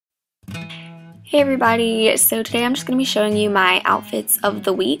Hey everybody, so today I'm just going to be showing you my outfits of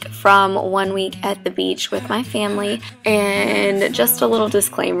the week from 1 week at the beach with my family. And just a little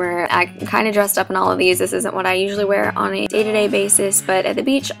disclaimer, I'm kind of dressed up in all of these. This isn't what I usually wear on a day-to-day basis, but at the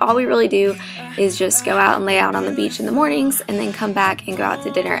beach all we really do is just go out and lay out on the beach in the mornings and then come back and go out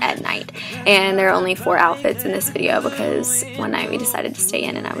to dinner at night. And there are only 4 outfits in this video because one night we decided to stay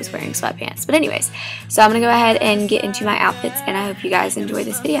in and I was wearing sweatpants. But anyways, so I'm going to go ahead and get into my outfits and I hope you guys enjoy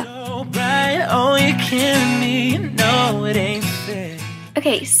this video.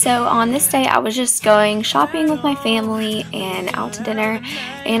 Okay, so on this day I was just going shopping with my family and out to dinner,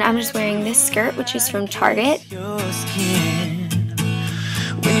 and I'm just wearing this skirt which is from Target.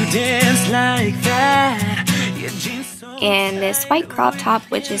 And this white crop top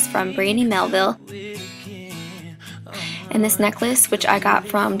which is from Brandy Melville. And this necklace which I got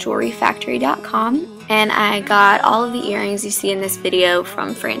from jewelryfactory.com. And I got all of the earrings you see in this video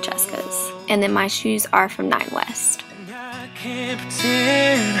from Francesca's. And then my shoes are from Nine West. I can't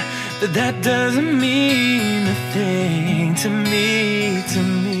pretend that doesn't mean a thing to me,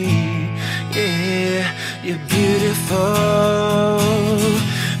 Yeah, you're beautiful.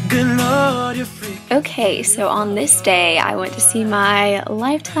 Good Lord, you're freaking. Okay, so on this day I went to see my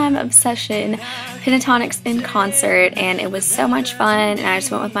lifetime obsession Pentatonix in concert, and it was so much fun. And I just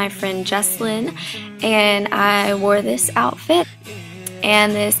went with my friend Jesslyn, and I wore this outfit.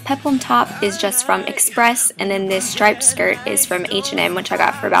 And this peplum top is just from Express, and then this striped skirt is from H&M, which I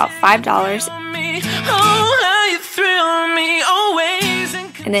got for about $5.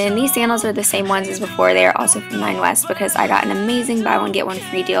 And then these sandals are the same ones as before. They are also from Nine West because I got an amazing buy one get one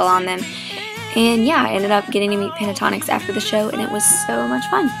free deal on them. And yeah, I ended up getting to meet Pentatonix after the show, and it was so much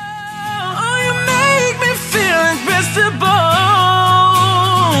fun.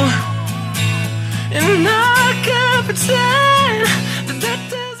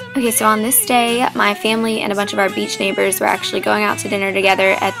 Okay, so on this day, my family and a bunch of our beach neighbors were actually going out to dinner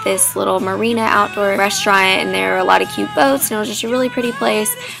together at this little marina outdoor restaurant, and there were a lot of cute boats, and it was just a really pretty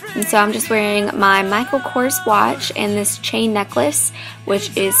place. And so I'm just wearing my Michael Kors watch and this chain necklace, which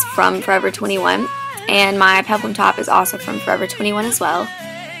is from Forever 21, and my peplum top is also from Forever 21 as well.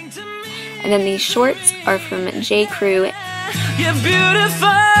 And then these shorts are from J. Crew. You're beautiful.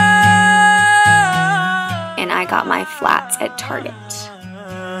 And I got my flats at Target.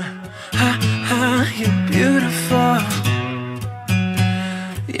 You're beautiful.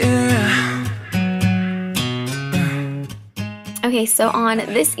 Yeah. Okay, so on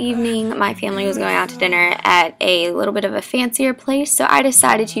this evening, my family was going out to dinner at a little bit of a fancier place, so I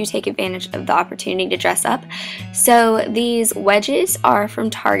decided to take advantage of the opportunity to dress up. So these wedges are from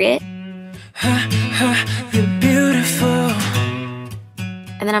Target. You're beautiful.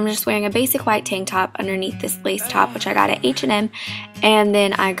 And then I'm just wearing a basic white tank top underneath this lace top, which I got at H&M. And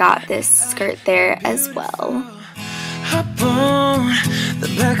then I got this skirt there as well.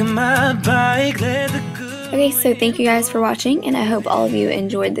 Okay, so thank you guys for watching, and I hope all of you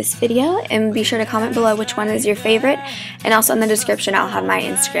enjoyed this video. And be sure to comment below which one is your favorite. And also in the description I'll have my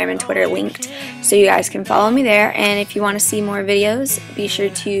Instagram and Twitter linked, so you guys can follow me there. And if you want to see more videos, be sure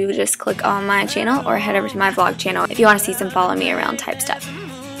to just click on my channel or head over to my vlog channel if you want to see some follow me around type stuff.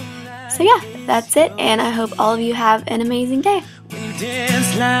 So yeah, that's it, and I hope all of you have an amazing day. When you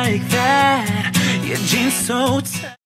dance like that, your jeans so tight.